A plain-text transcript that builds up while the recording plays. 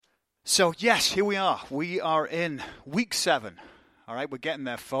So yes, here we are. We are in week 7. All right, we're getting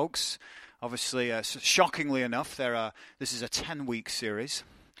there, folks. Obviously, shockingly enough, this is a 10-week series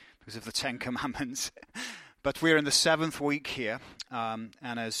because of the 10 Commandments. But we're in the 7th week here, and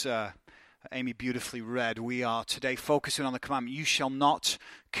as Amy beautifully read, we are today focusing on the commandment, you shall not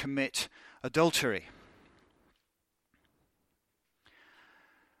commit adultery.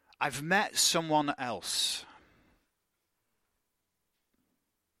 I've met someone else.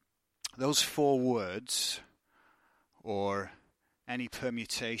 Those 4 words, or any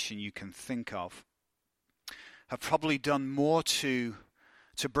permutation you can think of, have probably done more to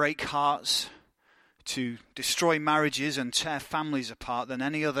break hearts, to destroy marriages and tear families apart than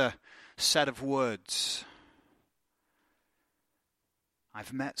any other set of words.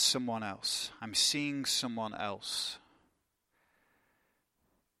 I've met someone else. I'm seeing someone else.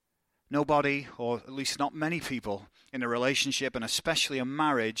 Nobody, or at least not many people, in a relationship and especially a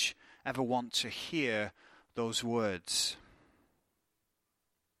marriage ever want to hear those words.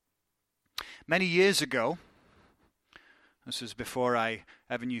 Many years ago, this was before I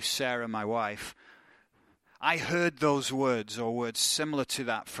ever knew Sarah, my wife, I heard those words or words similar to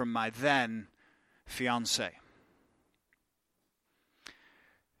that from my then fiancée.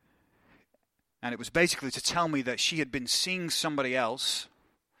 And it was basically to tell me that she had been seeing somebody else,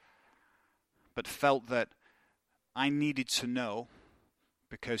 but felt that I needed to know,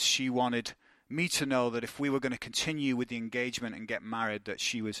 because she wanted me to know that if we were going to continue with the engagement and get married, that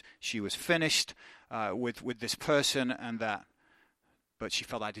she was finished with this person, and that, but she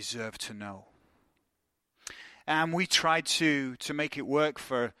felt I deserved to know. And we tried to make it work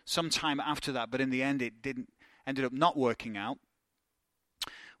for some time after that, but in the end it ended up not working out,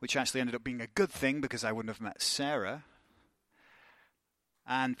 which actually ended up being a good thing because I wouldn't have met Sarah,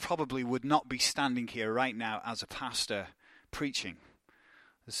 and probably would not be standing here right now as a pastor preaching.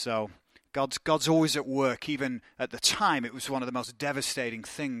 So God's always at work. Even at the time, it was one of the most devastating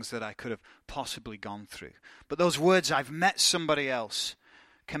things that I could have possibly gone through. But those words, I've met somebody else,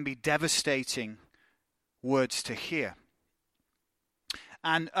 can be devastating words to hear.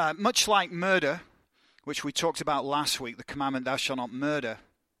 And much like murder, which we talked about last week, the commandment, thou shalt not murder,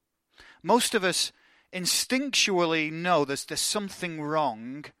 most of us instinctually know there's something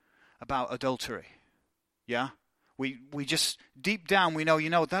wrong about adultery. Yeah? We just, deep down, we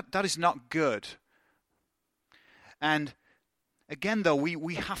know that is not good. And again, though,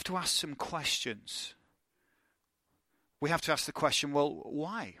 we have to ask some questions. We have to ask the question, well,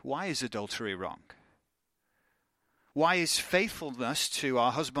 why? Why is adultery wrong? Why is faithfulness to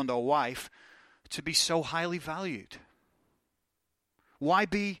our husband or wife to be so highly valued? Why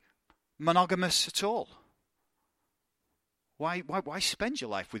be monogamous at all? Why spend your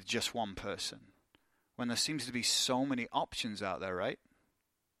life with just one person when there seems to be so many options out there, right?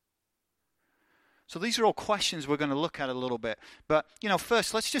 So these are all questions we're going to look at a little bit. But,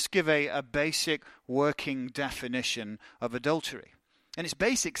 first, let's just give a basic working definition of adultery. In its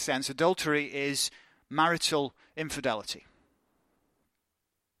basic sense, adultery is marital infidelity.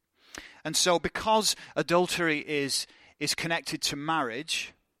 And so because adultery is connected to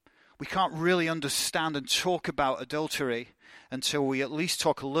marriage, we can't really understand and talk about adultery until we at least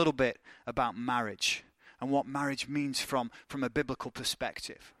talk a little bit about marriage and what marriage means from a biblical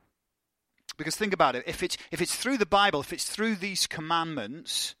perspective. Because think about it, if it's through the Bible, if it's through these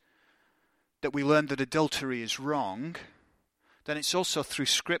commandments that we learn that adultery is wrong, then it's also through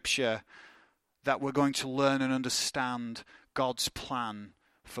Scripture that we're going to learn and understand God's plan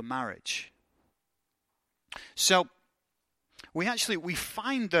for marriage. So we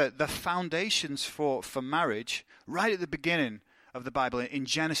find the foundations for marriage right at the beginning of the Bible in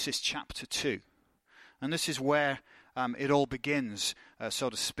Genesis chapter 2. And this is where it all begins, so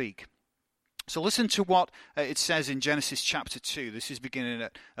to speak. So listen to what it says in Genesis chapter 2. This is beginning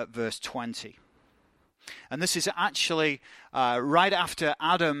at verse 20. And this is actually right after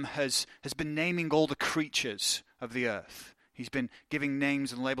Adam has been naming all the creatures of the earth. He's been giving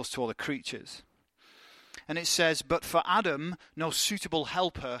names and labels to all the creatures. And it says, but for Adam no suitable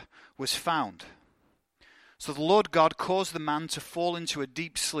helper was found. So the Lord God caused the man to fall into a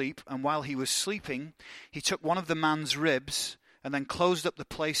deep sleep, and while he was sleeping, he took one of the man's ribs and then closed up the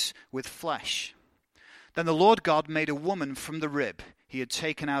place with flesh. Then the Lord God made a woman from the rib he had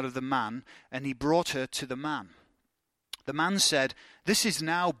taken out of the man, and he brought her to the man. The man said, this is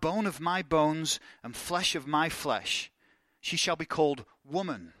now bone of my bones and flesh of my flesh. She shall be called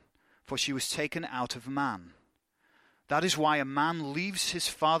woman, for she was taken out of man. That is why a man leaves his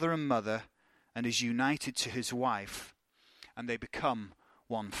father and mother and is united to his wife, and they become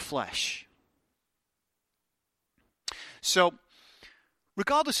one flesh. So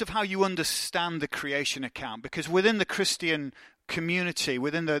regardless of how you understand the creation account, because within the Christian community,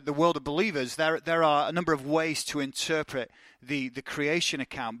 within the world of believers, there are a number of ways to interpret the creation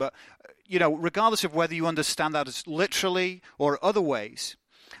account. But, regardless of whether you understand that as literally or other ways,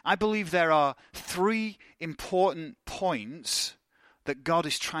 I believe there are three important points that God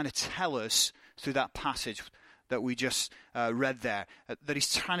is trying to tell us through that passage that we just read there, that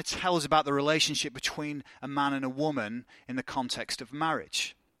he's trying to tell us about the relationship between a man and a woman in the context of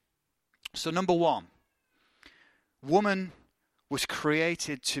marriage. So number one, woman was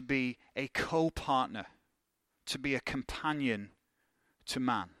created to be a co-partner, to be a companion to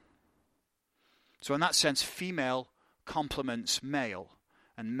man. So in that sense, female complements male,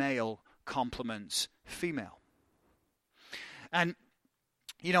 and male complements female. And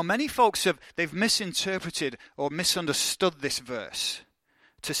many folks they've misinterpreted or misunderstood this verse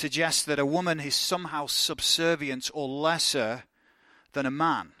to suggest that a woman is somehow subservient or lesser than a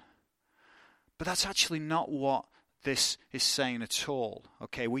man. But that's actually not what this is saying at all.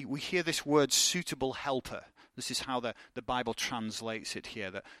 Okay, we hear this word suitable helper. This is how the Bible translates it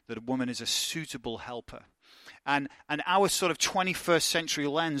here, that a woman is a suitable helper. And our sort of 21st century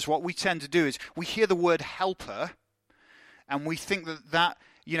lens, what we tend to do is we hear the word helper, and we think that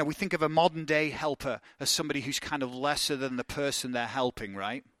we think of a modern day helper as somebody who's kind of lesser than the person they're helping,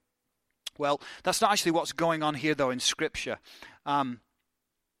 right? Well, that's not actually what's going on here, though, in Scripture. That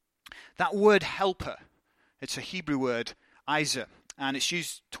word helper, it's a Hebrew word, Isa, and it's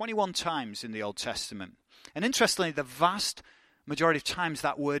used 21 times in the Old Testament. And interestingly, the vast majority of times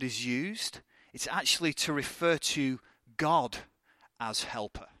that word is used, it's actually to refer to God as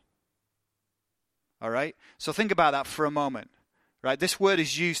helper. All right? So think about that for a moment. Right? This word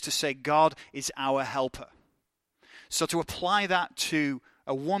is used to say God is our helper. So to apply that to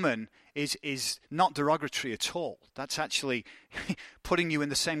a woman is not derogatory at all. That's actually putting you in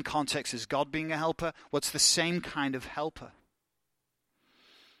the same context as God being a helper. Well, it's the same kind of helper.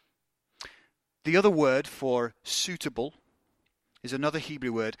 The other word for suitable is another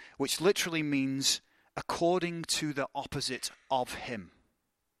Hebrew word, which literally means according to the opposite of him.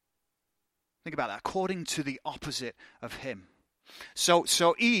 Think about that, according to the opposite of him. So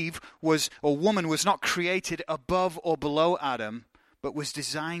woman was not created above or below Adam, but was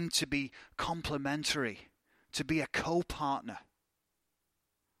designed to be complementary, to be a co-partner.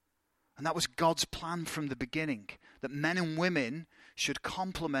 And that was God's plan from the beginning, that men and women should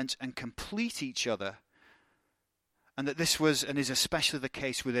complement and complete each other, and that this was and is especially the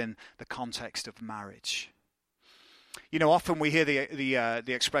case within the context of marriage. Often we hear the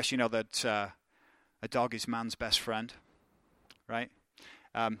expression, that a dog is man's best friend, right?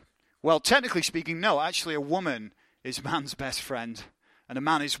 Well, technically speaking, no. Actually, a woman is man's best friend, and a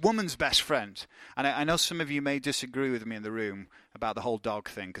man is woman's best friend. And I know some of you may disagree with me in the room about the whole dog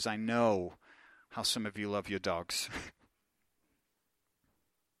thing, because I know how some of you love your dogs.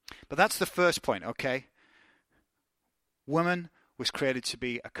 But that's the first point, okay? Woman was created to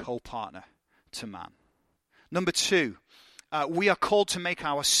be a co-partner to man. Number two, we are called to make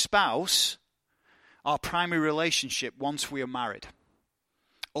our spouse our primary relationship once we are married,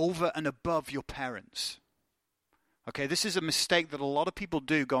 over and above your parents. Okay, this is a mistake that a lot of people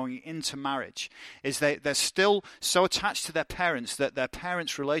do going into marriage, is they're still so attached to their parents that their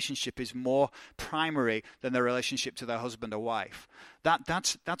parents' relationship is more primary than their relationship to their husband or wife.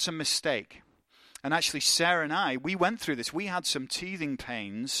 That's a mistake. And actually, Sarah and I, we went through this. We had some teething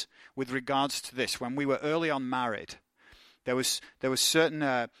pains with regards to this when we were early on married. There was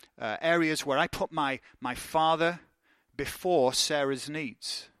certain areas where I put my father before Sarah's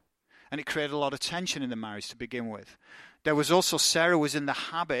needs. And it created a lot of tension in the marriage to begin with. There was also, Sarah was in the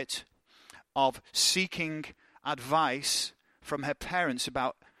habit of seeking advice from her parents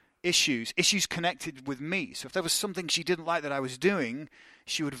about issues connected with me. So if there was something she didn't like that I was doing,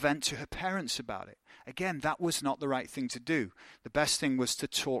 she would vent to her parents about it. Again, that was not the right thing to do. The best thing was to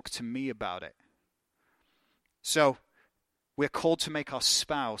talk to me about it. So we're called to make our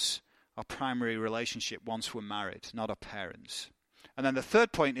spouse our primary relationship once we're married, not our parents. And then the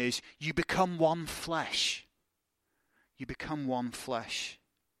third point is, you become one flesh. You become one flesh.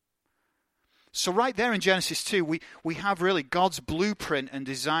 So right there in Genesis 2, we have really God's blueprint and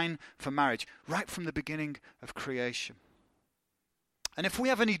design for marriage right from the beginning of creation. And if we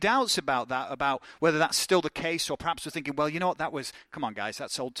have any doubts about that, about whether that's still the case, or perhaps we're thinking, well, you know what, come on guys,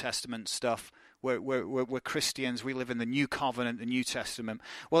 that's Old Testament stuff. We're Christians, we live in the New Covenant, the New Testament.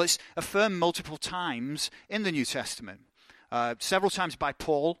 Well, it's affirmed multiple times in the New Testament. Several times by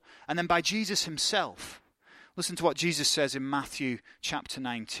Paul, and then by Jesus himself. Listen to what Jesus says in Matthew chapter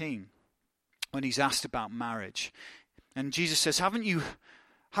 19, when he's asked about marriage. And Jesus says, haven't you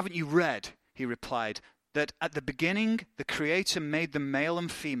read, he replied, that at the beginning the Creator made them male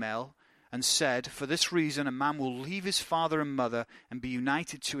and female and said, for this reason a man will leave his father and mother and be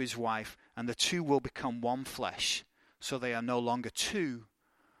united to his wife, and the two will become one flesh. So they are no longer two,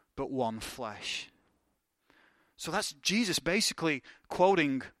 but one flesh. So that's Jesus basically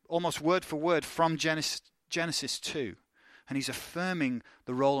quoting almost word for word from Genesis 2. And he's affirming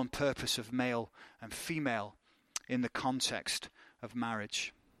the role and purpose of male and female in the context of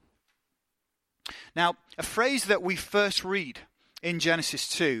marriage. Now, a phrase that we first read in Genesis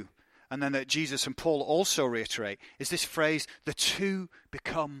 2, and then that Jesus and Paul also reiterate, is this phrase, the two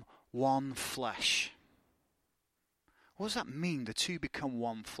become one flesh. What does that mean, the two become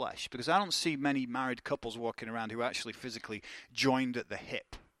one flesh? Because I don't see many married couples walking around who actually physically joined at the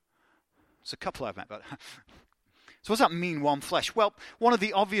hip. It's a couple I've met, but... So what does that mean, one flesh? Well, one of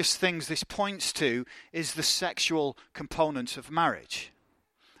the obvious things this points to is the sexual component of marriage,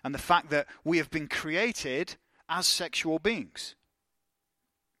 and the fact that we have been created as sexual beings.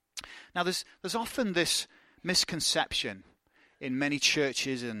 Now, there's often this misconception in many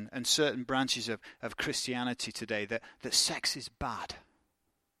churches and certain branches of Christianity today that sex is bad.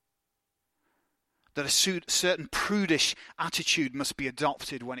 That a certain prudish attitude must be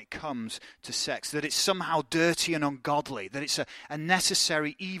adopted when it comes to sex. That it's somehow dirty and ungodly. That it's a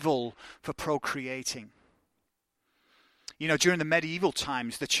necessary evil for procreating. You know, during the medieval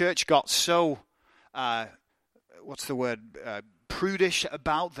times, the church got so, prudish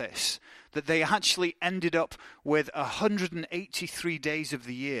about this, that they actually ended up with 183 days of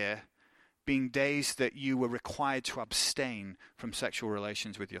the year being days that you were required to abstain from sexual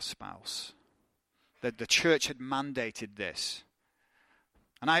relations with your spouse. That the church had mandated this.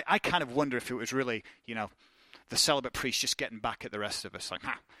 And I kind of wonder if it was really, the celibate priest just getting back at the rest of us. Like,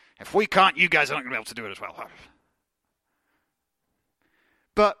 if we can't, you guys aren't going to be able to do it as well.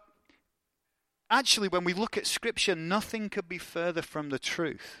 But actually, when we look at Scripture, nothing could be further from the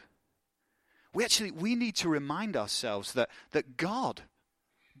truth. We need to remind ourselves that God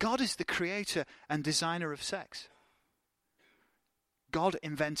is the creator and designer of sex. God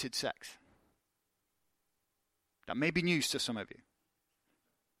invented sex. That may be news to some of you.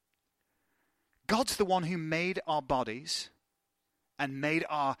 God's the one who made our bodies and made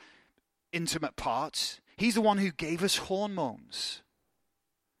our intimate parts. He's the one who gave us hormones.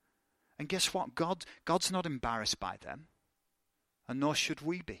 And guess what? God's not embarrassed by them, and nor should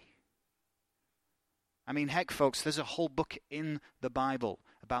we be. I mean, heck, folks, there's a whole book in the Bible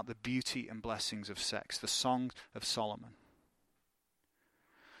about the beauty and blessings of sex, the Song of Solomon.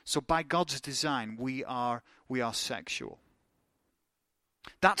 So by God's design, we are sexual.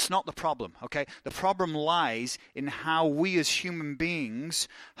 That's not the problem, okay? The problem lies in how we as human beings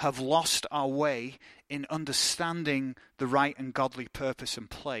have lost our way in understanding the right and godly purpose and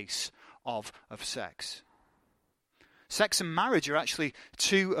place of sex. Sex and marriage are actually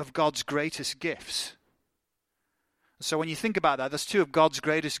two of God's greatest gifts. So when you think about that, there's two of God's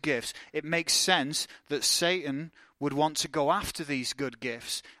greatest gifts. It makes sense that Satan would want to go after these good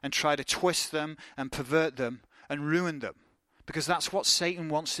gifts and try to twist them and pervert them and ruin them. Because that's what Satan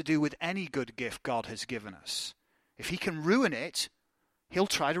wants to do with any good gift God has given us. If he can ruin it, he'll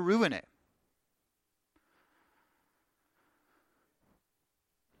try to ruin it.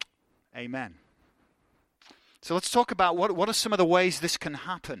 Amen. So let's talk about what are some of the ways this can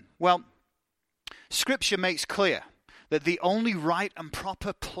happen. Well, Scripture makes clear that the only right and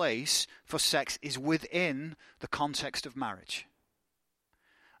proper place for sex is within the context of marriage.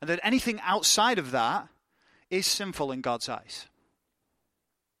 And that anything outside of that is sinful in God's eyes.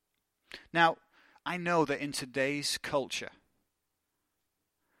 Now, I know that in today's culture,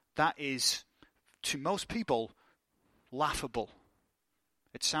 that is, to most people, laughable.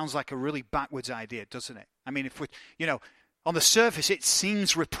 It sounds like a really backwards idea, doesn't it? I mean, on the surface, it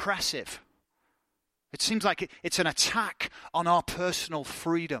seems repressive. It seems like it's an attack on our personal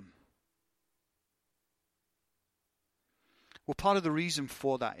freedom. Well, part of the reason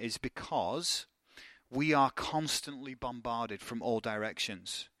for that is because we are constantly bombarded from all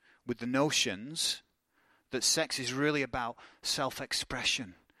directions with the notions that sex is really about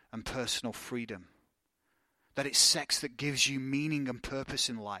self-expression and personal freedom. That it's sex that gives you meaning and purpose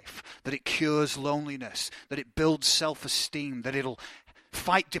in life. That it cures loneliness. That it builds self-esteem. That it'll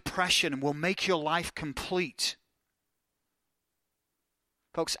fight depression and will make your life complete.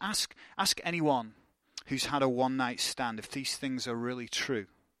 Folks, ask anyone who's had a one-night stand if these things are really true.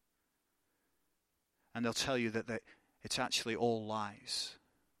 And they'll tell you that it's actually all lies.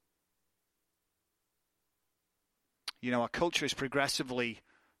 Our culture is progressively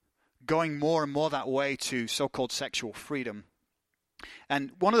going more and more that way to so-called sexual freedom.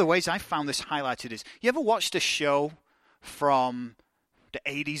 And one of the ways I found this highlighted is, you ever watched a show from the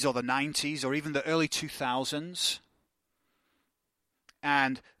 80s or the 90s or even the early 2000s?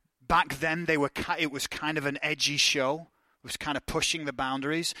 And back then it was kind of an edgy show. It was kind of pushing the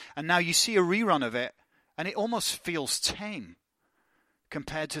boundaries. And now you see a rerun of it, and it almost feels tame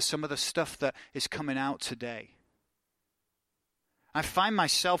compared to some of the stuff that is coming out today. I find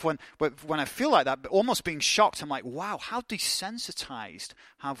myself, when I feel like that, almost being shocked. I'm like, wow, how desensitized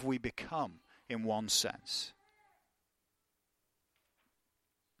have we become in one sense?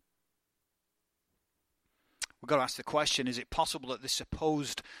 We've got to ask the question, is it possible that this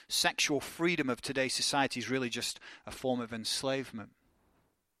supposed sexual freedom of today's society is really just a form of enslavement?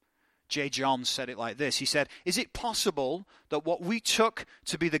 J. John said it like this. He said, is it possible that what we took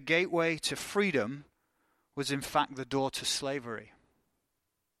to be the gateway to freedom was in fact the door to slavery?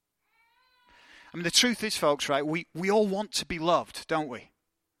 I mean, the truth is, folks, right, we all want to be loved, don't we?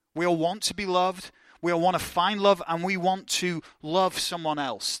 We all want to be loved. We all want to find love, and we want to love someone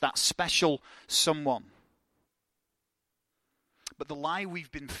else, that special someone. But the lie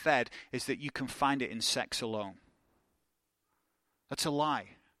we've been fed is that you can find it in sex alone. That's a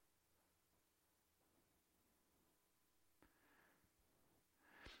lie.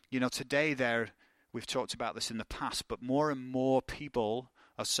 You know, today we've talked about this in the past, but more and more people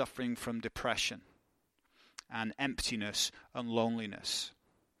are suffering from depression and emptiness and loneliness.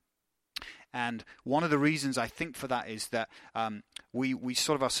 And one of the reasons I think for that is that we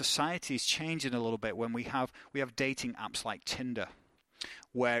sort of, our society is changing a little bit when we have dating apps like Tinder,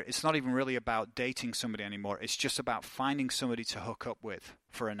 where it's not even really about dating somebody anymore. It's just about finding somebody to hook up with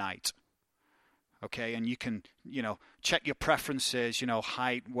for a night. Okay, and you can, check your preferences,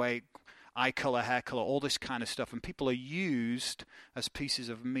 height, weight, eye color, hair color, all this kind of stuff. And people are used as pieces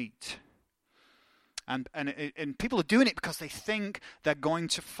of meat. And people are doing it because they think they're going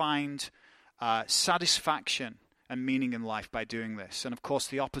to find satisfaction and meaning in life by doing this. And of course,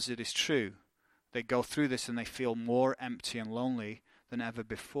 the opposite is true. They go through this and they feel more empty and lonely than ever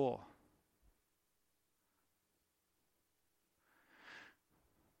before.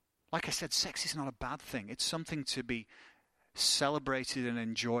 Like I said, sex is not a bad thing. It's something to be celebrated and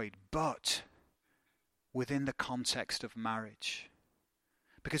enjoyed, but within the context of marriage.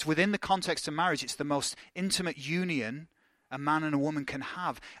 Because within the context of marriage, it's the most intimate union a man and a woman can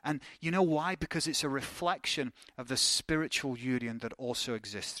have. And you know why? Because it's a reflection of the spiritual union that also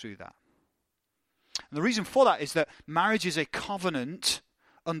exists through that. And the reason for that is that marriage is a covenant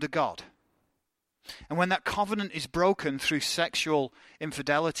under God. And when that covenant is broken through sexual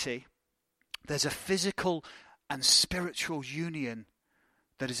infidelity, there's a physical and spiritual union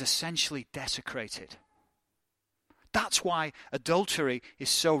that is essentially desecrated. That's why adultery is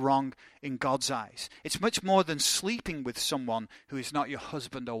so wrong in God's eyes. It's much more than sleeping with someone who is not your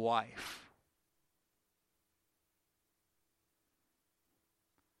husband or wife.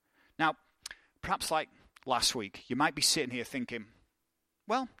 Now, perhaps like last week, you might be sitting here thinking,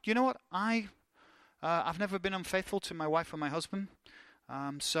 well, you know what? I've never been unfaithful to my wife or my husband,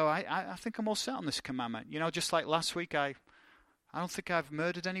 so I think I'm all set on this commandment. Just like last week, I don't think I've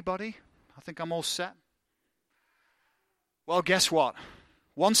murdered anybody. I think I'm all set. Well, guess what?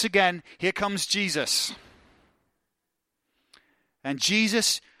 Once again, here comes Jesus. And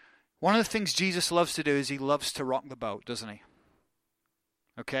Jesus, one of the things Jesus loves to do is he loves to rock the boat, doesn't he?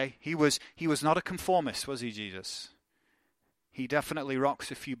 Okay? He was not a conformist, was he, Jesus? He definitely rocks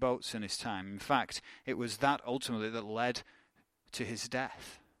a few boats in his time. In fact, it was that ultimately that led to his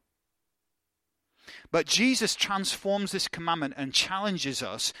death. But Jesus transforms this commandment and challenges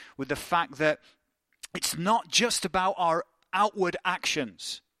us with the fact that it's not just about our outward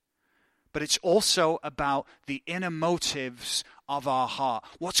actions, but it's also about the inner motives of our heart.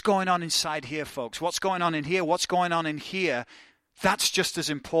 What's going on inside here, folks? What's going on in here? What's going on in here? That's just as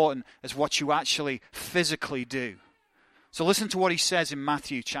important as what you actually physically do. So listen to what he says in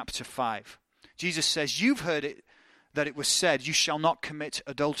Matthew chapter 5. Jesus says, "You've heard it that it was said, 'You shall not commit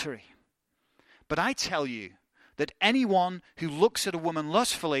adultery.' But I tell you that anyone who looks at a woman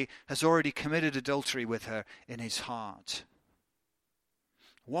lustfully has already committed adultery with her in his heart."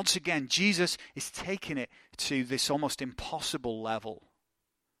 Once again, Jesus is taking it to this almost impossible level.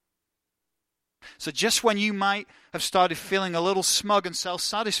 So just when you might have started feeling a little smug and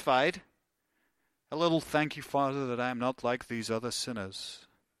self-satisfied, a little "thank you, Father, that I am not like these other sinners,"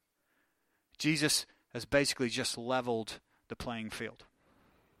 Jesus has basically just leveled the playing field.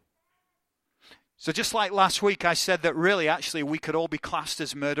 So just like last week, I said that really, actually, we could all be classed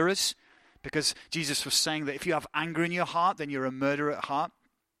as murderers, because Jesus was saying that if you have anger in your heart, then you're a murderer at heart.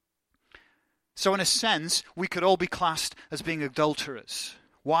 So in a sense, we could all be classed as being adulterers.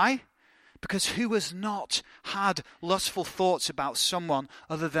 Why? Because who has not had lustful thoughts about someone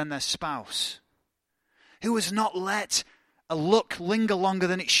other than their spouse? Who has not let a look linger longer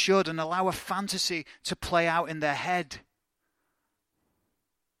than it should and allow a fantasy to play out in their head?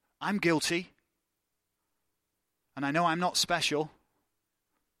 I'm guilty. And I know I'm not special.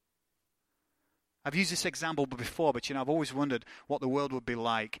 I've used this example before, but I've always wondered what the world would be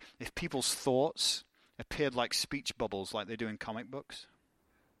like if people's thoughts appeared like speech bubbles like they do in comic books.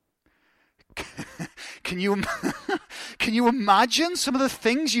 Can you imagine some of the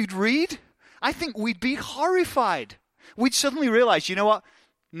things you'd read? I think we'd be horrified. We'd suddenly realize, you know what?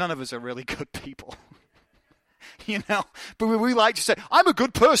 None of us are really good people. But we like to say, I'm a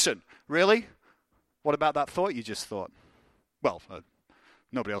good person. Really? What about that thought you just thought? Well,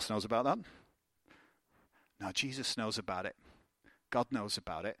 nobody else knows about that. No, Jesus knows about it. God knows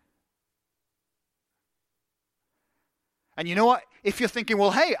about it. And you know what? If you're thinking,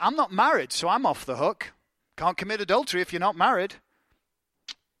 well, hey, I'm not married, so I'm off the hook. Can't commit adultery if you're not married.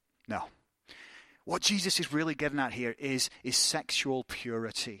 No. What Jesus is really getting at here is sexual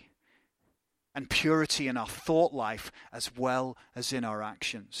purity. And purity in our thought life as well as in our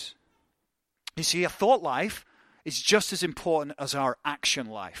actions. You see, a thought life is just as important as our action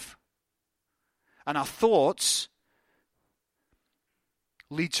life. And our thoughts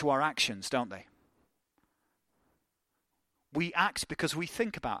lead to our actions, don't they? We act because we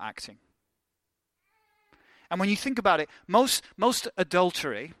think about acting. And when you think about it, most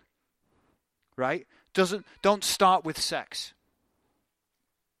adultery, right, don't start with sex.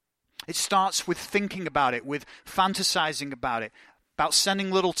 It starts with thinking about it, with fantasizing about it, about sending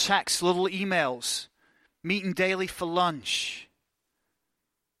little texts, little emails, meeting daily for lunch.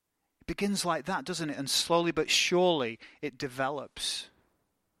 It begins like that, doesn't it? And slowly but surely it develops.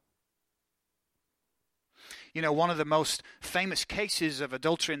 One of the most famous cases of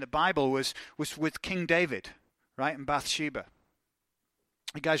adultery in the Bible was with King David, right, and Bathsheba.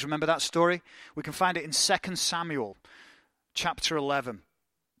 You guys remember that story? We can find it in 2 Samuel chapter 11.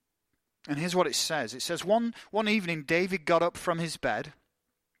 And here's what it says. It says, one evening David got up from his bed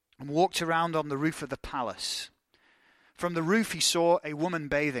and walked around on the roof of the palace. From the roof he saw a woman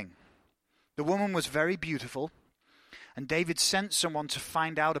bathing. The woman was very beautiful, and David sent someone to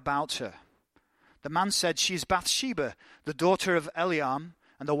find out about her. The man said, she is Bathsheba, the daughter of Eliam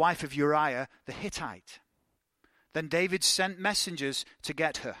and the wife of Uriah the Hittite. Then David sent messengers to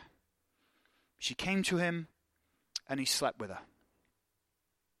get her. She came to him, and he slept with her.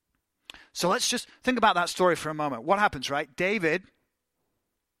 So let's just think about that story for a moment. What happens, right? David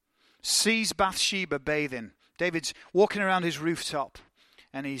sees Bathsheba bathing. David's walking around his rooftop,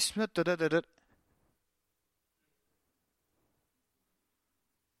 and he's...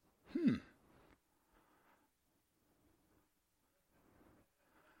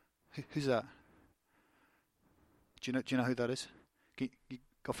 Who's that? Do you know who that is? Can you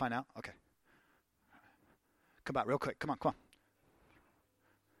go find out? Okay. Come back real quick. Come on.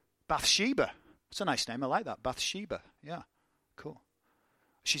 Bathsheba. That's a nice name. I like that. Bathsheba. Yeah. Cool.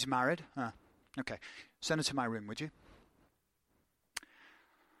 She's married? Okay. Send her to my room, would you?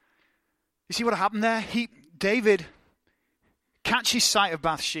 You see what happened there? David catches sight of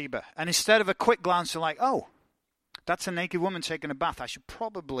Bathsheba, and instead of a quick glance of like, oh, that's a naked woman taking a bath, I should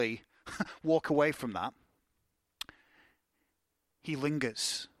probably walk away from that. He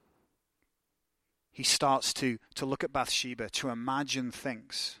lingers. He starts to look at Bathsheba, to imagine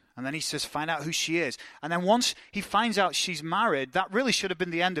things. And then he says, find out who she is. And then once he finds out she's married, that really should have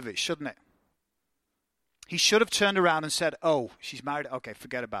been the end of it, shouldn't it? He should have turned around and said, oh, she's married? Okay,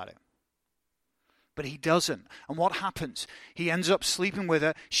 forget about it. But he doesn't. And what happens? He ends up sleeping with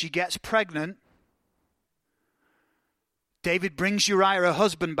her. She gets pregnant. David brings Uriah, her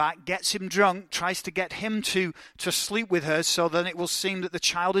husband, back, gets him drunk, tries to get him to sleep with her so then it will seem that the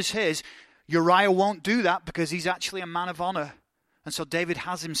child is his. Uriah won't do that because he's actually a man of honor. And so David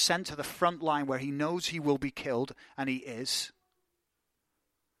has him sent to the front line where he knows he will be killed, and he is.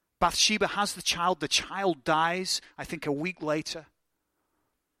 Bathsheba has the child. The child dies, I think, a week later.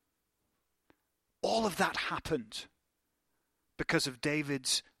 All of that happened because of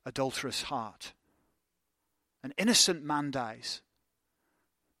David's adulterous heart. An innocent man dies.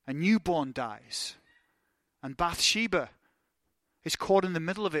 A newborn dies. And Bathsheba is caught in the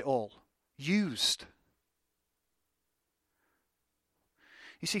middle of it all, used.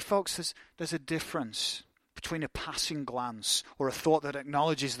 You see, folks, there's a difference between a passing glance or a thought that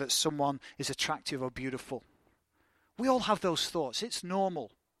acknowledges that someone is attractive or beautiful. We all have those thoughts. It's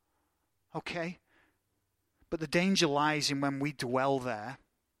normal. Okay? But the danger lies in when we dwell there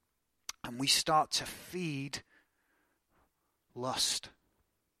And we start to feed lust.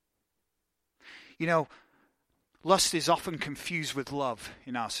 You know, lust is often confused with love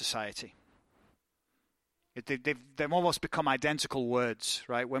in our society. They've almost become identical words,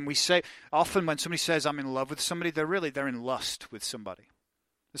 right? Often when somebody says I'm in love with somebody, they're in lust with somebody.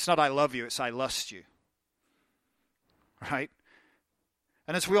 It's not I love you, it's I lust you. Right?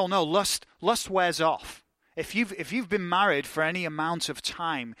 And as we all know, lust wears off. If you've been married for any amount of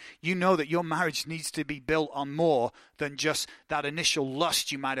time, you know that your marriage needs to be built on more than just that initial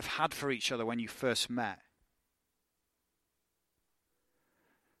lust you might have had for each other when you first met.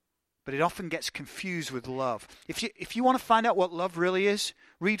 But it often gets confused with love. If you want to find out what love really is,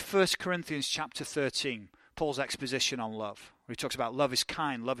 read 1 Corinthians chapter 13, Paul's exposition on love, where he talks about love is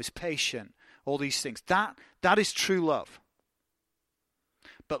kind, love is patient, all these things. That is true love.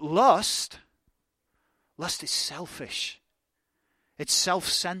 But lust is selfish. It's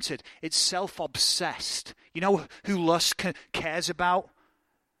self-centered. It's self-obsessed. You know who lust cares about?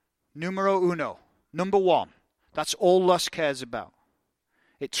 Numero uno. Number one. That's all lust cares about.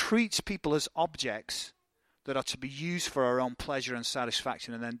 It treats people as objects that are to be used for our own pleasure and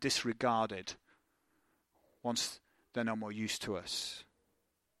satisfaction and then disregarded once they're no more use to us.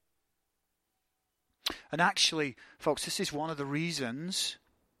 And actually, folks, this is one of the reasons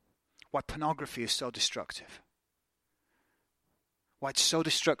why pornography is so destructive. Why it's so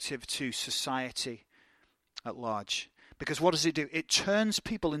destructive to society at large. Because what does it do? It turns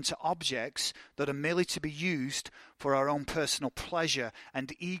people into objects that are merely to be used for our own personal pleasure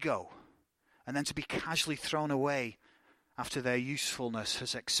and ego, and then to be casually thrown away after their usefulness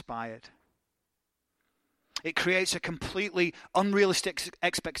has expired. It creates a completely unrealistic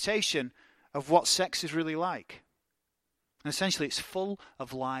expectation of what sex is really like. And essentially it's full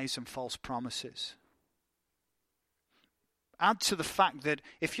of lies and false promises. Add to the fact that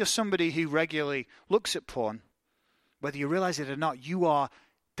if you're somebody who regularly looks at porn, whether you realize it or not, you are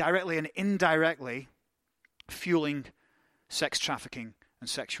directly and indirectly fueling sex trafficking and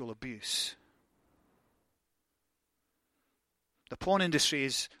sexual abuse. The porn industry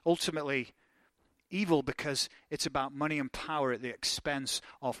is ultimately evil because it's about money and power at the expense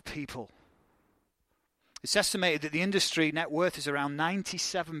of people. It's estimated that the industry net worth is around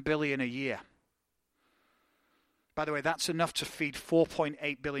 $97 billion a year. By the way, that's enough to feed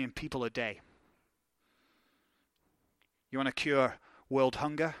 4.8 billion people a day. You want to cure world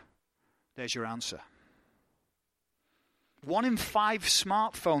hunger? There's your answer. 1 in 5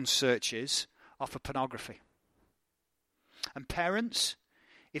 smartphone searches are for pornography. And parents,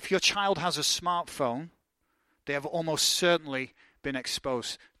 if your child has a smartphone, they have almost certainly been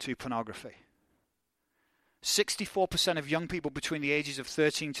exposed to pornography. 64% of young people between the ages of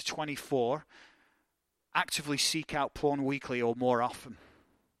 13 to 24 actively seek out porn weekly or more often.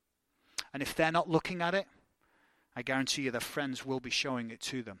 And if they're not looking at it, I guarantee you their friends will be showing it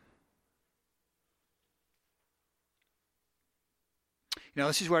to them. You know,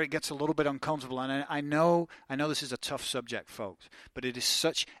 this is where it gets a little bit uncomfortable, and I know this is a tough subject, folks, but it is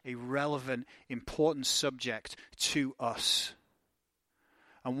such a relevant, important subject to us.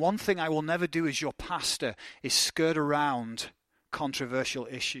 And one thing I will never do as your pastor is skirt around controversial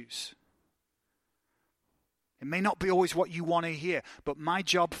issues. It may not be always what you want to hear, but my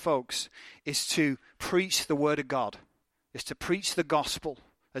job, folks, is to preach the Word of God, is to preach the gospel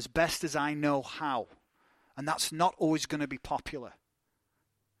as best as I know how. And that's not always going to be popular.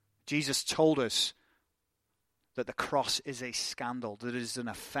 Jesus told us that the cross is a scandal, that it is an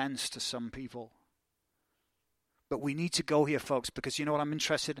offense to some people. But we need to go here, folks, because you know what I'm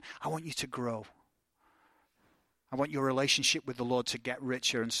interested in? I want you to grow. I want your relationship with the Lord to get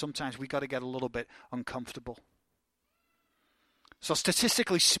richer, and sometimes we got to get a little bit uncomfortable. So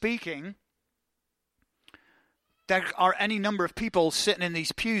statistically speaking, there are any number of people sitting in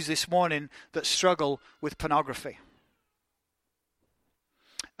these pews this morning that struggle with pornography.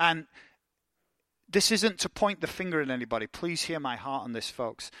 And this isn't to point the finger at anybody. Please hear my heart on this,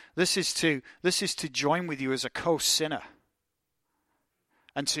 folks. This is to join with you as a co-sinner.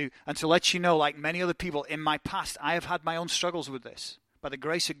 And to let you know, like many other people in my past, I have had my own struggles with this. By the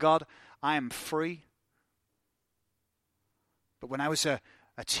grace of God, I am free. But when I was a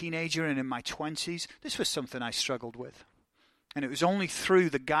teenager and in my 20s, this was something I struggled with. And it was only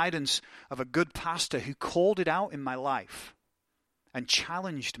through the guidance of a good pastor who called it out in my life and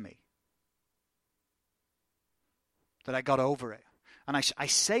challenged me that I got over it. And I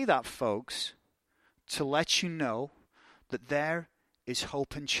say that, folks, to let you know that there is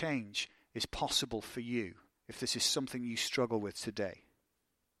hope and change is possible for you if this is something you struggle with today.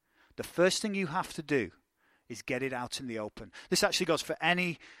 The first thing you have to do is get it out in the open. This actually goes for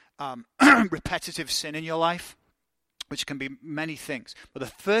any repetitive sin in your life, which can be many things. But the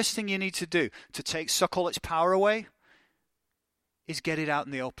first thing you need to do to take suck all its power away is get it out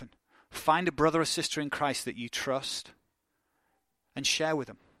in the open. Find a brother or sister in Christ that you trust and share with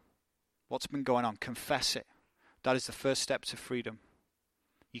them what's been going on. Confess it. That is the first step to freedom.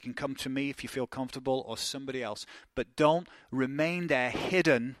 You can come to me if you feel comfortable, or somebody else. But don't remain there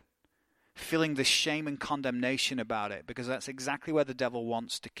hidden, feeling the shame and condemnation about it, because that's exactly where the devil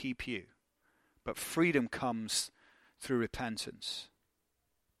wants to keep you. But freedom comes through repentance.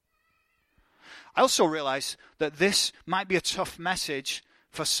 I also realize that this might be a tough message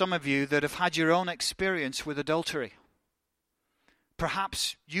for some of you that have had your own experience with adultery.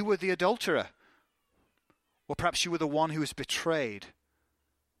 Perhaps you were the adulterer, or perhaps you were the one who was betrayed.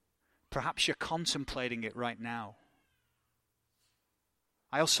 Perhaps you're contemplating it right now.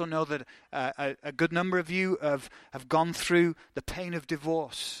 I also know that a good number of you have gone through the pain of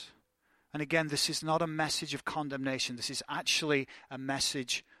divorce. And again, this is not a message of condemnation. This is actually a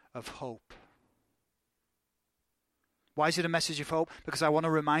message of hope. Why is it a message of hope? Because I want to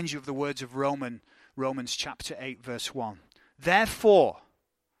remind you of the words of Romans chapter 8, verse 1. Therefore,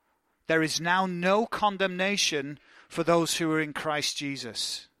 there is now no condemnation for those who are in Christ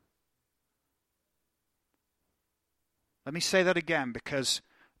Jesus. Let me say that again, because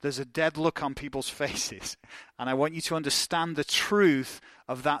there's a dead look on people's faces. And I want you to understand the truth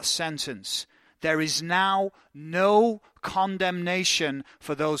of that sentence. There is now no condemnation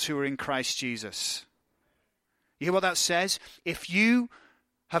for those who are in Christ Jesus. You hear what that says? If you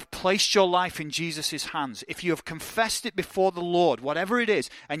have placed your life in Jesus' hands, if you have confessed it before the Lord, whatever it is,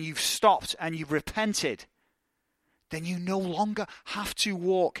 and you've stopped and you've repented, then you no longer have to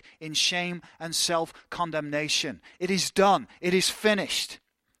walk in shame and self-condemnation. It is done. It is finished.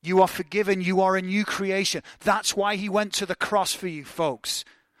 You are forgiven. You are a new creation. That's why he went to the cross for you, folks.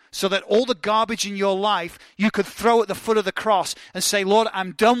 So that all the garbage in your life, you could throw at the foot of the cross and say, Lord,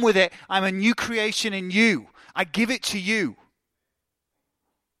 I'm done with it. I'm a new creation in you. I give it to you.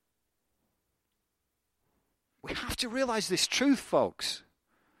 We have to realize this truth, folks.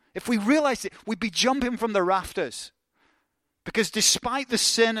 If we realize it, we'd be jumping from the rafters. Because despite the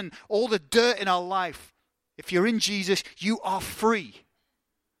sin and all the dirt in our life, if you're in Jesus, you are free.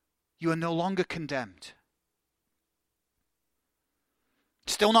 You are no longer condemned.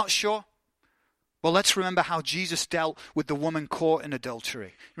 Still not sure? Well, let's remember how Jesus dealt with the woman caught in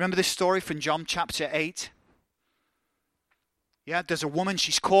adultery. Remember this story from John chapter 8? Yeah, there's a woman,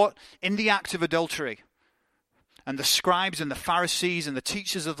 she's caught in the act of adultery. And the scribes and the Pharisees and the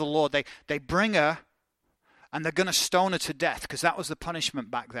teachers of the law, they bring her and they're going to stone her to death, because that was the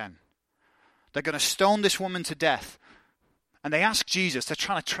punishment back then. They're going to stone this woman to death. And they ask Jesus, they're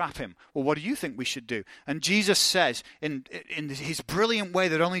trying to trap him. Well, what do you think we should do? And Jesus says, in his brilliant way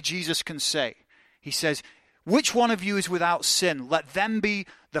that only Jesus can say, he says, which one of you is without sin? Let them be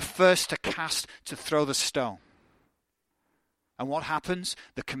the first to throw the stone. And what happens?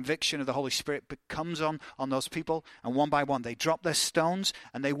 The conviction of the Holy Spirit comes on those people, and one by one they drop their stones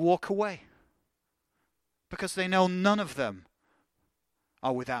and they walk away. Because they know none of them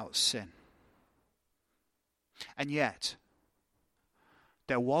are without sin. And yet,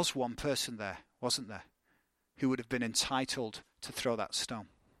 there was one person there, wasn't there, who would have been entitled to throw that stone.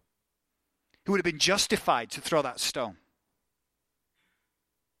 Who would have been justified to throw that stone.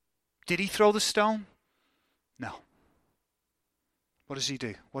 Did he throw the stone? No. What does he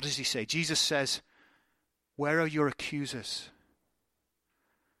do? What does he say? Jesus says, where are your accusers?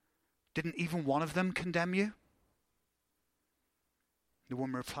 Didn't even one of them condemn you? The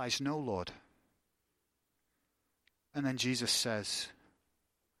woman replies, no, Lord. And then Jesus says,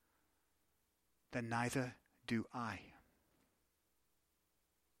 then neither do I.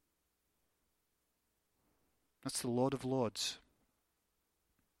 That's the Lord of Lords.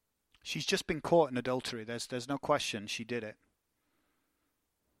 She's just been caught in adultery. There's no question she did it.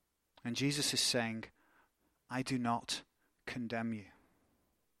 And Jesus is saying, I do not condemn you.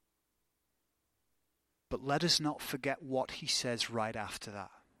 But let us not forget what he says right after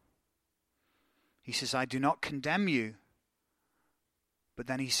that. He says, I do not condemn you. But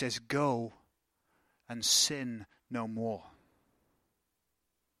then he says, go and sin no more.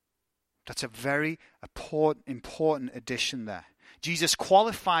 That's a very important addition there. Jesus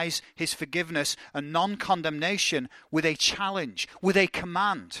qualifies his forgiveness and non-condemnation with a challenge, with a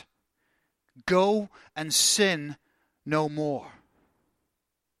command. Go and sin no more.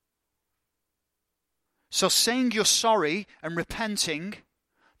 So saying you're sorry and repenting,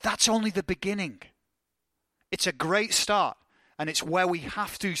 that's only the beginning. It's a great start. and it's where we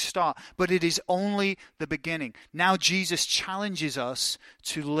have to start, but it is only the beginning. Now Jesus challenges us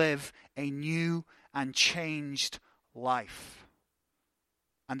to live a new and changed life.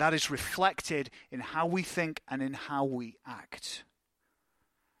 And that is reflected in how we think and in how we act.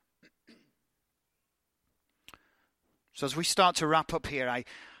 So as we start to wrap up here, I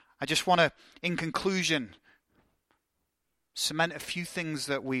just want to, in conclusion, cement a few things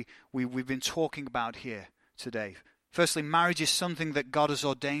that we've been talking about here today. Firstly, marriage is something that God has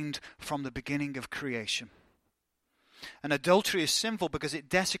ordained from the beginning of creation. And adultery is sinful because it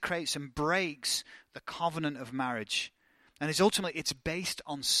desecrates and breaks the covenant of marriage. And it's based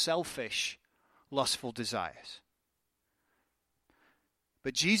on selfish, lustful desires.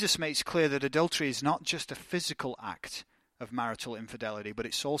 But Jesus makes clear that adultery is not just a physical act of marital infidelity, but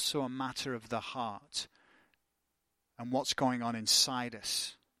it's also a matter of the heart and what's going on inside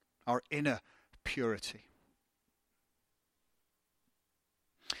us, our inner purity.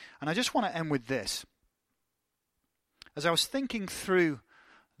 And I just want to end with this. As I was thinking through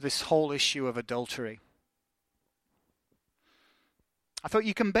this whole issue of adultery, I thought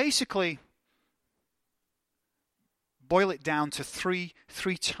you can basically boil it down to three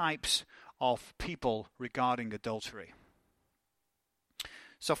types of people regarding adultery.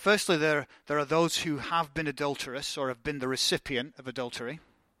 So firstly, there are those who have been adulterous or have been the recipient of adultery.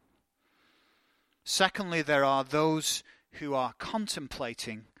 Secondly, there are those who are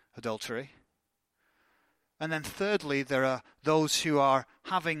contemplating adultery. And then thirdly, there are those who are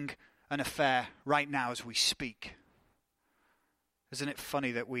having an affair right now as we speak. Isn't it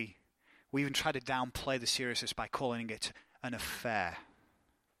funny that we even try to downplay the seriousness by calling it an affair?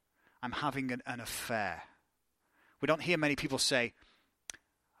 I'm having an affair. We don't hear many people say,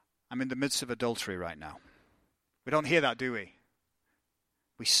 I'm in the midst of adultery right now. We don't hear that, do we?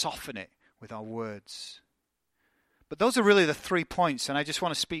 We soften it with our words. But those are really the 3 points, and I just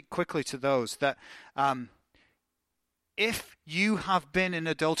want to speak quickly to those. That if you have been in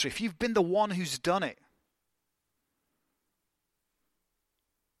adultery, if you've been the one who's done it,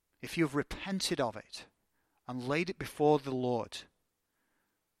 if you've repented of it and laid it before the Lord,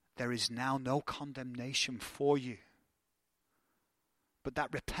 there is now no condemnation for you. But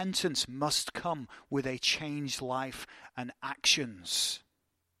that repentance must come with a changed life and actions.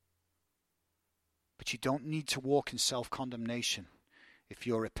 But you don't need to walk in self-condemnation if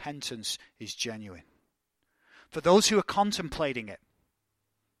your repentance is genuine. For those who are contemplating it,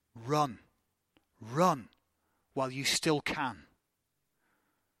 run while you still can.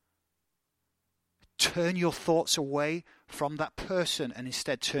 Turn your thoughts away from that person and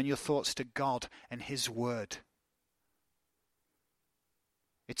instead turn your thoughts to God and His Word.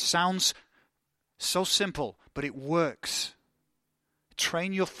 It sounds so simple, but it works.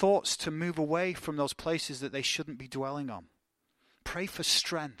 Train your thoughts to move away from those places that they shouldn't be dwelling on. Pray for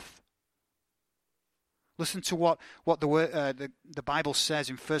strength. Listen to what the Bible says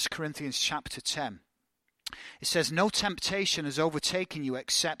in 1 Corinthians chapter 10. It says, no temptation has overtaken you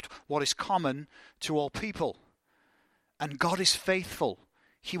except what is common to all people. And God is faithful.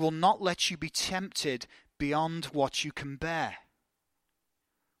 He will not let you be tempted beyond what you can bear.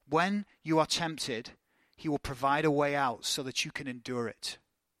 When you are tempted, He will provide a way out so that you can endure it.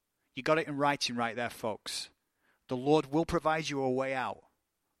 You got it in writing right there, folks. The Lord will provide you a way out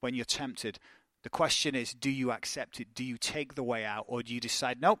when you're tempted. The question is, do you accept it? Do you take the way out? Or do you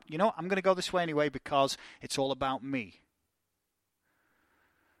decide, nope, I'm going to go this way anyway because it's all about me?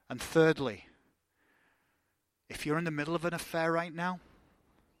 And thirdly, if you're in the middle of an affair right now,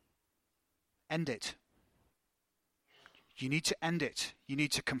 end it. You need to end it. You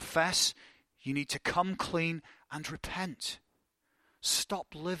need to confess. You need to come clean and repent.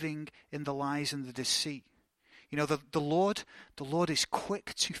 Stop living in the lies and the deceit. The Lord is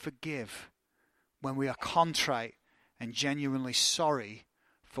quick to forgive when we are contrite and genuinely sorry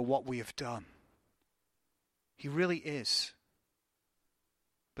for what we have done. He really is.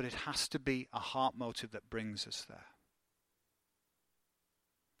 But it has to be a heart motive that brings us there.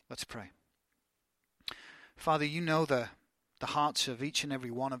 Let's pray. Father, you know the hearts of each and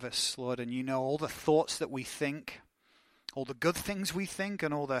every one of us, Lord, and you know all the thoughts that we think, all the good things we think,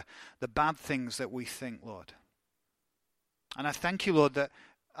 and all the bad things that we think, Lord. And I thank you, Lord, that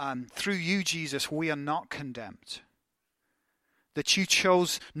through you, Jesus, we are not condemned. That you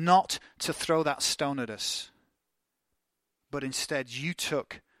chose not to throw that stone at us, but instead you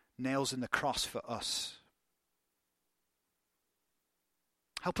took nails in the cross for us.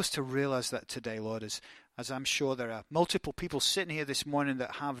 Help us to realize that today, Lord, as I'm sure there are multiple people sitting here this morning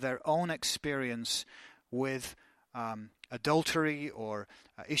that have their own experience with adultery or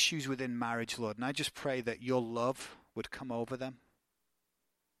issues within marriage, Lord. And I just pray that your love would come over them,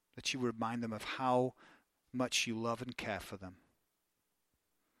 that you would remind them of how much you love and care for them.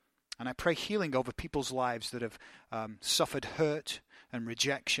 And I pray healing over people's lives that have suffered hurt and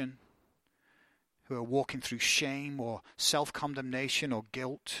rejection, who are walking through shame or self-condemnation or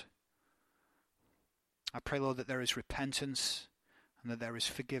guilt. I pray, Lord, that there is repentance and that there is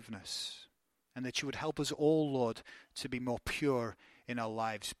forgiveness, and that you would help us all, Lord, to be more pure in our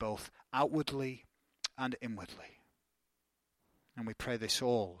lives, both outwardly and inwardly. And we pray this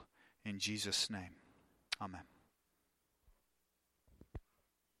all in Jesus' name. Amen.